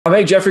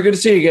Hey, Jeffrey, good to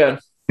see you again.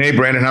 Hey,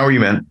 Brandon, how are you,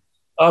 man?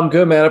 I'm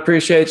good, man. I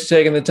appreciate you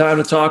taking the time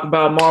to talk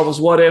about Marvel's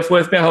What If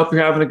with me. I hope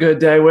you're having a good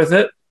day with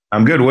it.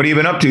 I'm good. What have you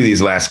been up to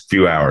these last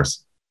few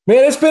hours?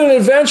 Man, it's been an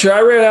adventure. I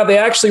ran out. They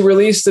actually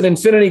released an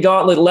Infinity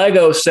Gauntlet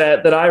Lego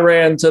set that I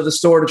ran to the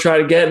store to try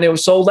to get, and it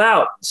was sold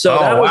out. So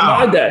that was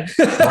my day.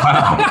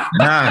 Wow.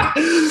 Nah.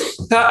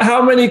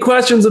 How many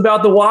questions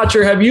about The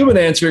Watcher have you been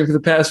answering for the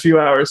past few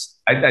hours?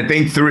 I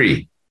think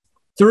three.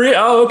 Three?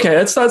 Oh, okay.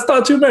 That's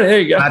not too many. There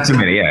you go. Not too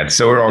many. Yeah.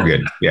 So we're all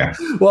good. Yeah.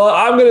 Well,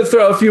 I'm going to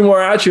throw a few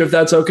more at you if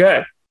that's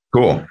okay.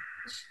 Cool.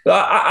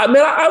 I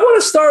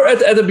want to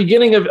start at the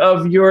beginning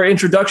of your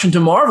introduction to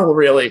Marvel,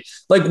 really.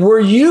 Like, were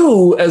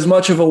you as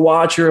much of a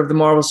watcher of the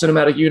Marvel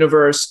Cinematic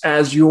Universe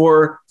as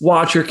your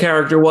Watcher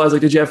character was?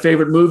 Like, did you have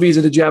favorite movies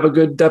and did you have a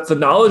good depth of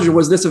knowledge, or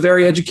was this a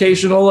very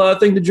educational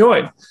thing to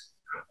join?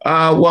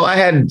 Well, I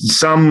had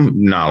some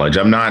knowledge.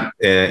 I'm not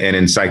an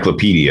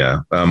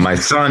encyclopedia. My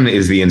son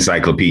is the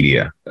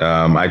encyclopedia.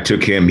 I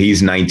took him,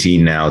 he's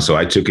 19 now, so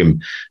I took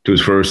him to his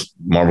first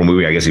Marvel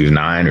movie. I guess he was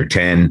 9 or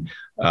 10.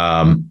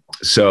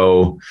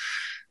 So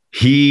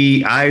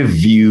I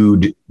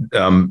viewed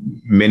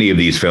many of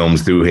these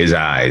films through his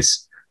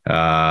eyes.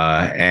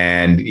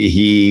 And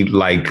he,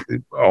 like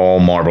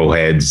all Marvel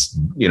heads,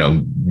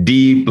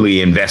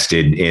 deeply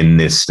invested in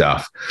this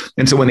stuff.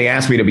 And so when they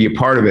asked me to be a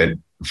part of it,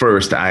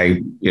 first,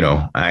 I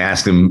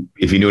asked him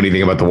if he knew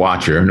anything about the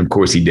Watcher, and of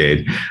course he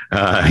did.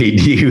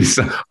 He was,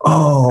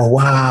 oh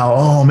wow,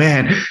 oh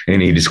man,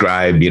 and he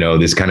described,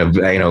 this kind of,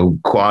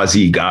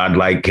 quasi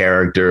godlike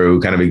character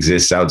who kind of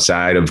exists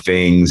outside of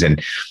things.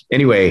 And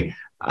anyway,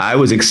 I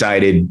was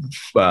excited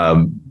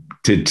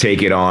to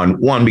take it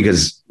on. One,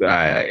 because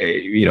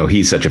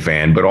he's such a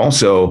fan, but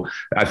also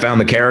I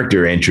found the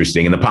character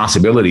interesting and the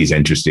possibilities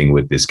interesting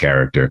with this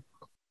character.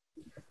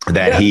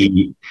 That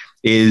he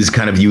is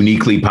kind of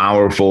uniquely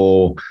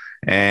powerful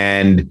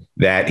and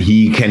that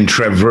he can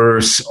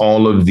traverse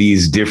all of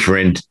these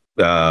different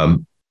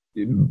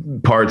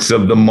parts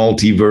of the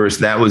multiverse.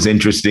 That was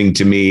interesting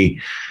to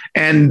me.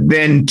 And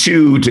then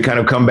two, to kind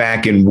of come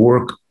back and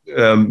work,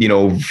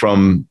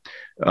 from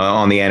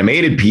on the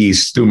animated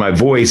piece through my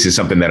voice is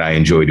something that I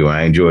enjoy doing.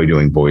 I enjoy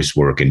doing voice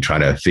work and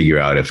trying to figure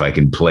out if I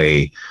can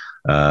play,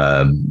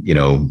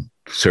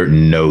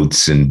 certain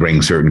notes and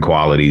bring certain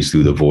qualities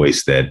through the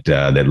voice that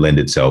lend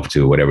itself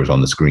to whatever's on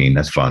the screen.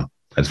 That's fun.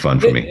 That's fun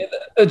for me.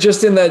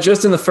 Just in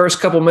the first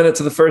couple minutes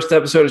of the first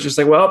episode, it's just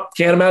like, well,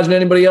 can't imagine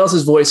anybody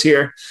else's voice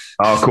here.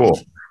 Oh, cool.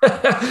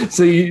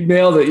 So you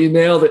nailed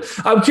it.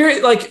 I'm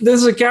curious, like,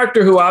 this is a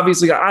character who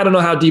obviously, I don't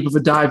know how deep of a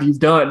dive you've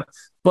done,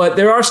 but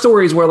there are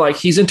stories where, like,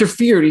 he's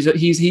interfered.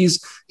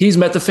 He's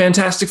met the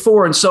Fantastic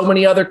Four and so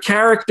many other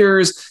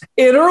characters.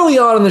 And early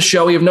on in the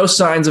show, we have no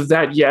signs of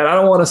that yet. I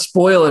don't want to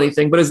spoil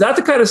anything, but is that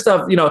the kind of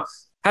stuff,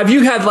 have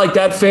you had like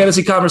that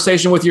fantasy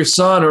conversation with your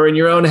son or in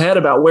your own head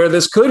about where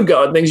this could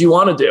go and things you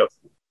want to do?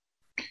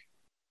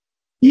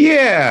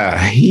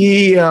 Yeah,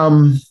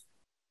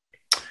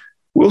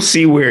 we'll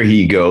see where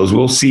he goes.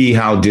 We'll see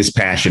how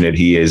dispassionate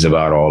he is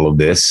about all of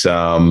this.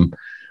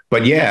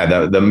 But yeah,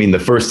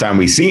 the first time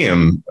we see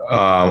him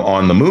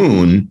on the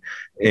moon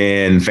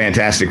in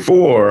Fantastic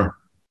Four,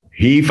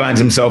 he finds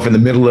himself in the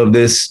middle of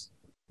this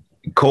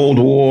Cold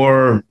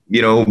War,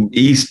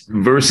 East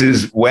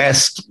versus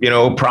West,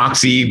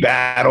 proxy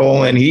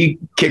battle, and he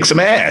kicks some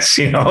ass.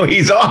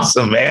 He's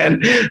awesome,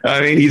 man. I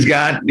mean, he's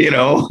got,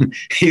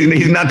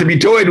 he's not to be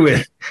toyed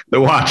with,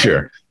 the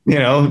Watcher.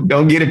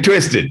 Don't get it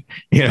twisted.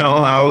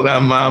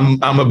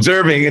 I'm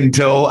observing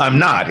until I'm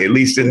not, at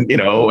least in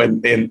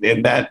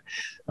that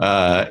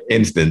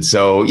instance.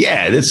 So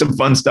yeah, there's some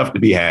fun stuff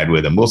to be had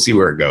with him. We'll see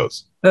where it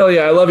goes. Hell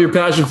yeah. I love your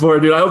passion for it,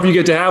 dude. I hope you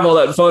get to have all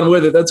that fun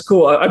with it. That's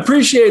cool. I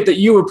appreciate that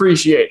you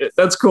appreciate it.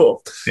 That's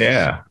cool.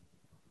 Yeah.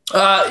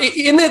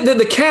 In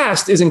the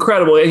cast is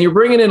incredible. And you're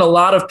bringing in a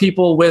lot of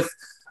people with,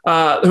 who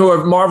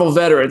are Marvel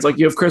veterans. Like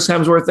you have Chris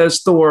Hemsworth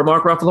as Thor,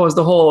 Mark Ruffalo as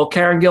the Hulk,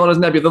 Karen Gillan as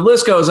Nebula. The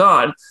list goes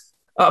on.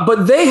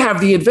 But they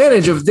have the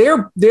advantage of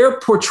they're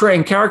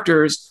portraying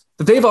characters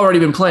that they've already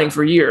been playing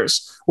for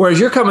years. Whereas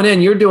you're coming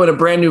in, you're doing a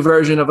brand new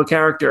version of a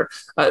character.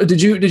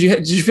 Did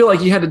you feel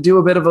like you had to do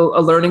a bit of a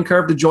learning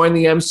curve to join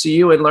the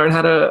MCU and learn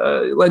how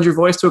to lend your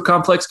voice to a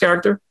complex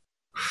character?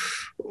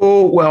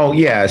 Oh, well,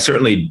 yeah, I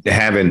certainly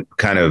haven't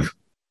kind of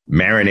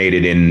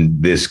marinated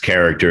in this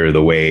character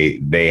the way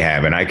they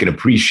have. And I can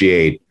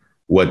appreciate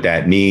what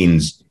that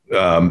means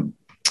from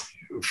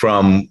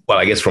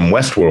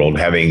Westworld,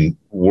 having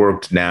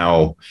worked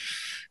now,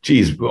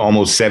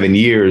 almost 7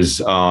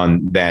 years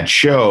on that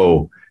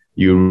show.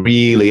 You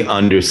really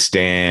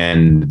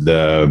understand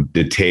the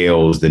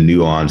details, the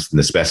nuance, and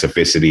the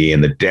specificity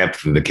and the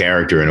depth of the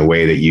character in a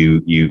way that you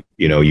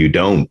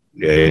don't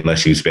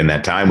unless you spend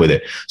that time with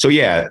it. So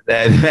yeah,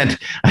 that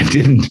I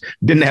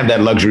didn't have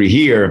that luxury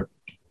here.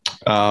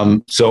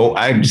 So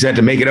I just had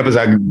to make it up as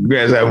I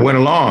went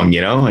along,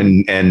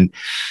 and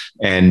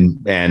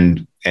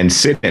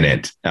sit in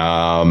it.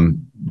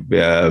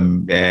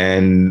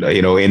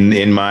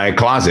 In my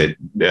closet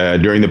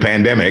during the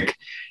pandemic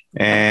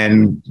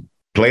and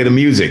play the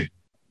music.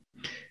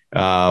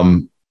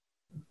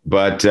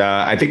 but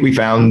I think we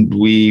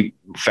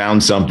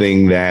found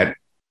something that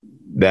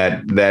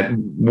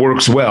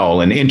works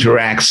well and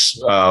interacts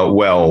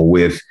well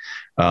with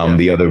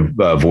the other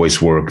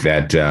voice work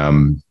that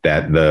the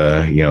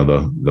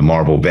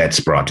Marvel vets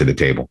brought to the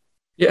table.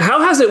 Yeah,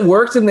 how has it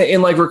worked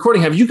in like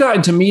recording? Have you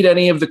gotten to meet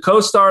any of the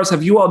co-stars?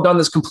 Have you all done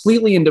this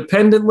completely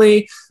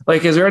independently?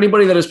 Like, is there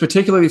anybody that is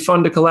particularly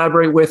fun to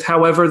collaborate with?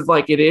 However,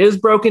 like it is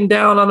broken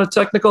down on a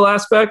technical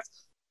aspect.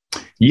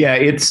 Yeah,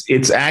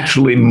 it's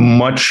actually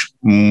much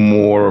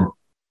more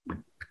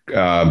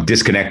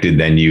disconnected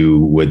than you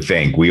would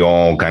think. We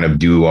all kind of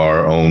do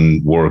our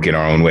own work in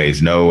our own ways.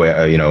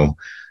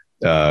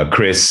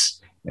 Chris,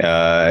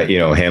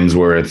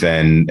 Hemsworth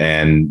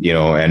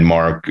and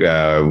Mark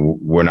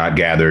were not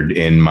gathered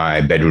in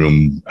my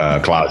bedroom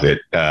closet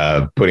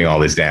putting all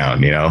this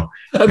down.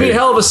 That'd be a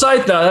hell of a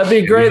sight, though. That'd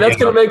be great. That's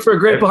going to make for a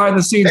great behind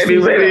the scenes.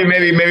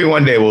 Maybe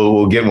one day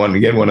we'll get one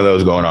of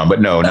those going on.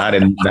 But no, not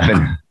in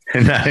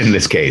not in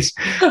this case.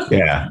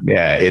 Yeah.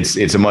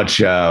 It's a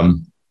much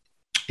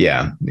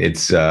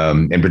it's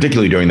and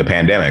particularly during the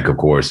pandemic, of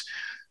course.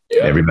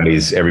 Yeah.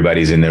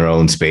 Everybody's in their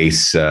own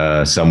space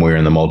somewhere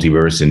in the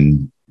multiverse,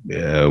 and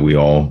we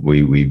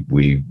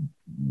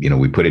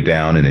put it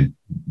down, and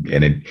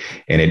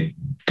it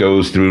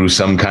goes through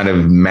some kind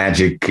of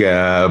magic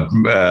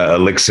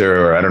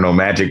elixir, or I don't know,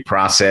 magic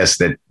process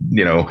that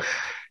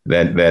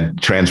that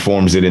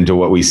transforms it into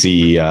what we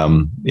see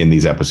in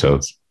these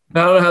episodes.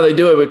 I don't know how they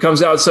do it, but it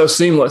comes out so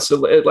seamless.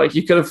 Like,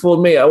 you could have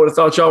fooled me. I would have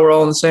thought y'all were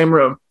all in the same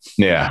room.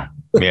 Yeah.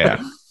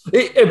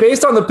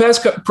 Based on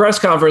the press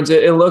conference,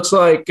 it looks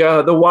like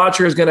the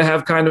Watcher is going to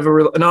have kind of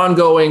an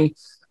ongoing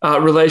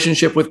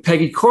relationship with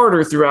Peggy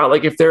Carter throughout.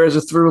 Like, if there is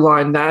a through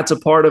line, that's a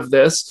part of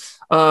this.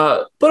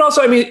 But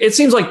also, I mean, it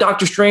seems like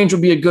Doctor Strange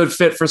would be a good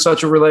fit for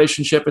such a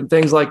relationship and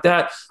things like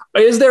that.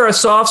 Is there a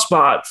soft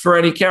spot for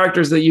any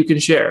characters that you can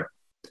share?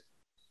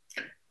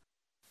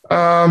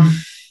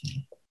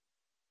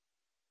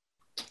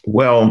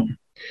 Well,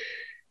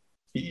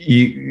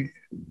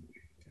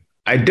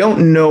 I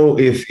don't know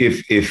if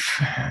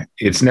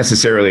it's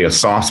necessarily a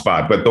soft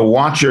spot, but the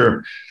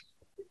Watcher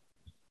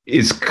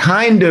is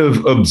kind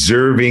of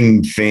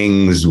observing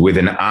things with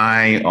an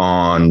eye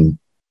on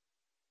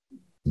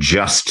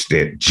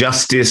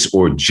justice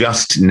or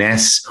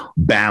justness,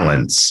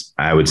 balance,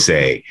 I would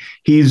say.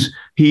 He's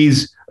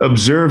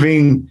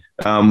observing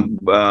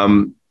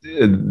the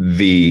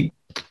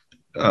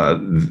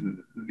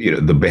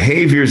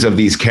behaviors of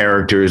these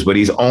characters, but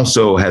he's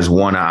also has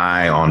one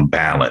eye on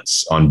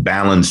balance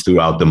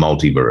throughout the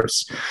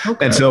multiverse.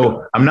 Okay. And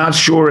so I'm not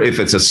sure if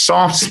it's a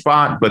soft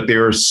spot, but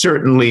there are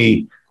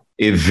certainly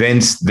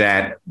events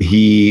that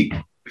he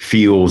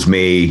feels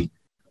may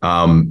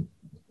be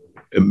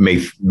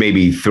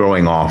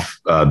throwing off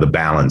the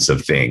balance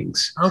of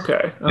things.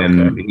 Okay.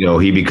 And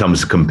he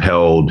becomes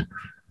compelled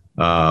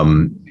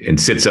and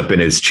sits up in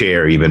his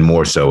chair even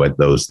more so at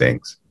those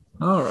things.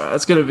 All right.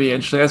 That's going to be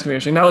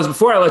interesting. Now,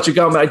 before I let you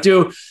go, I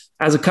do,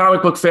 as a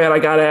comic book fan, I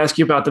got to ask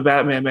you about the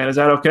Batman, man. Is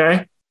that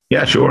okay?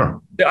 Yeah,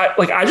 sure.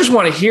 I just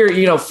want to hear,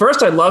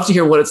 first I'd love to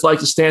hear what it's like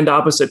to stand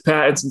opposite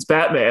Pattinson's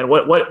Batman,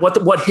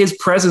 what his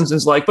presence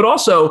is like, but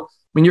also,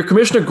 when you're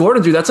Commissioner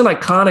Gordon, dude, that's an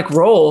iconic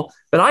role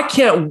that I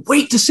can't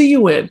wait to see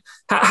you in.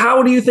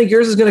 How do you think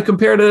yours is going to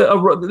compare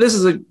to this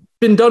has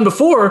been done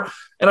before?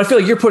 And I feel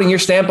like you're putting your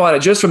stamp on it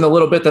just from the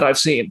little bit that I've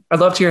seen. I'd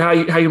love to hear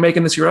how you're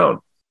making this your own.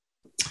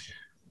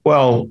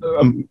 Well,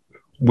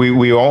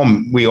 we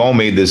all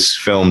made this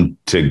film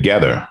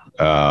together.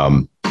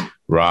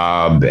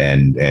 Rob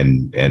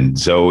and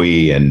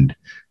Zoe and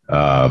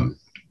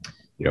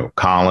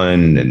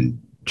Colin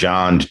and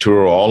John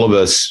Turturro, all of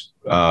us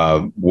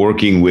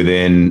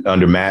working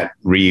under Matt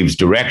Reeves'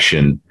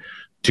 direction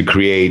to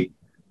create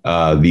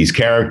these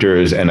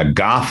characters and a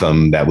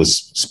Gotham that was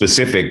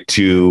specific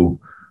to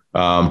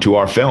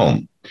our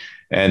film.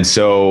 And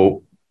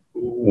so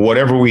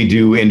whatever we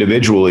do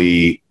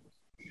individually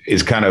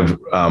is kind of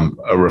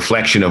a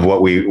reflection of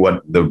what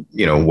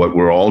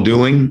we're all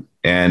doing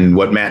and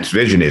what Matt's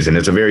vision is. And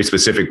it's a very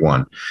specific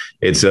one.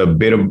 It's a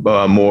bit of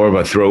more of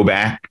a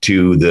throwback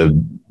to the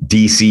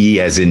DC,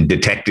 as in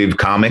Detective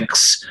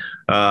Comics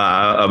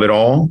of it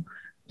all.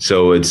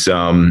 So it's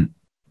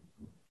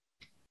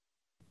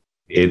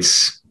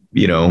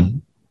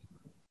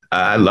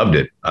I loved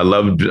it. I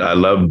loved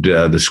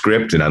the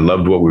script, and I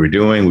loved what we were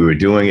doing. We were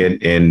doing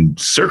it in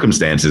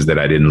circumstances that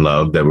I didn't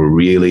love, that were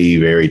really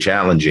very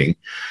challenging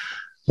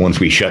once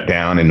we shut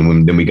down.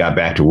 And then we got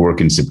back to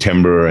work in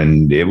September,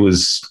 and it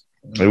was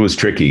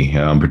tricky,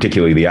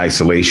 particularly the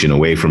isolation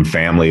away from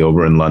family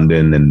over in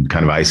London and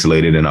kind of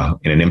isolated in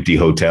an empty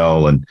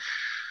hotel.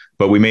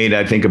 But we made,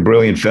 I think, a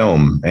brilliant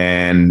film,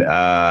 and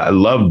I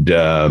loved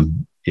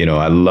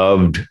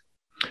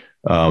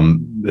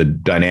the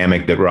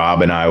dynamic that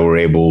Rob and I were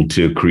able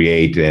to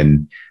create.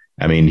 And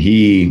I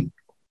mean,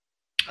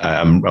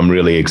 I'm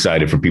really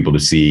excited for people to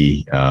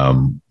see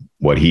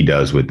what he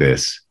does with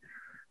this.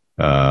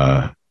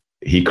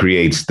 He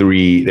creates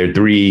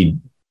three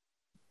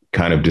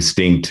kind of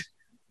distinct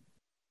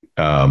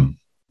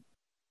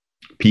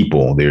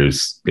people.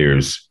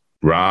 There's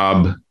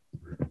Rob,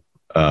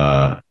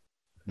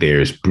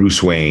 there's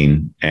Bruce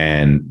Wayne,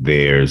 and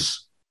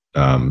there's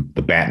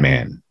the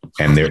Batman,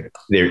 and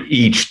they're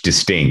each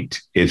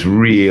distinct. It's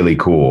really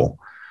cool,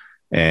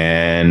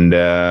 and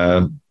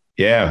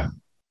yeah,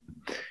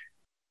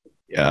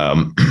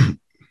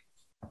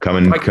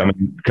 coming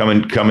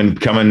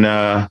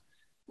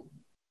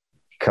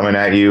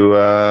at you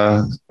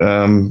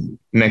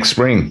next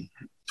spring.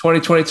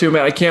 2022,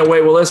 man. I can't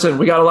wait. Well, listen,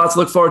 we got a lot to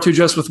look forward to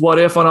just with What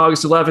If on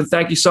August 11th.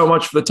 Thank you so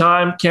much for the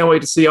time. Can't wait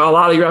to see a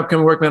lot of your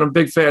upcoming work, man. I'm a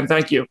big fan.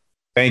 Thank you.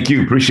 Thank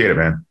you. Appreciate it,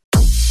 man.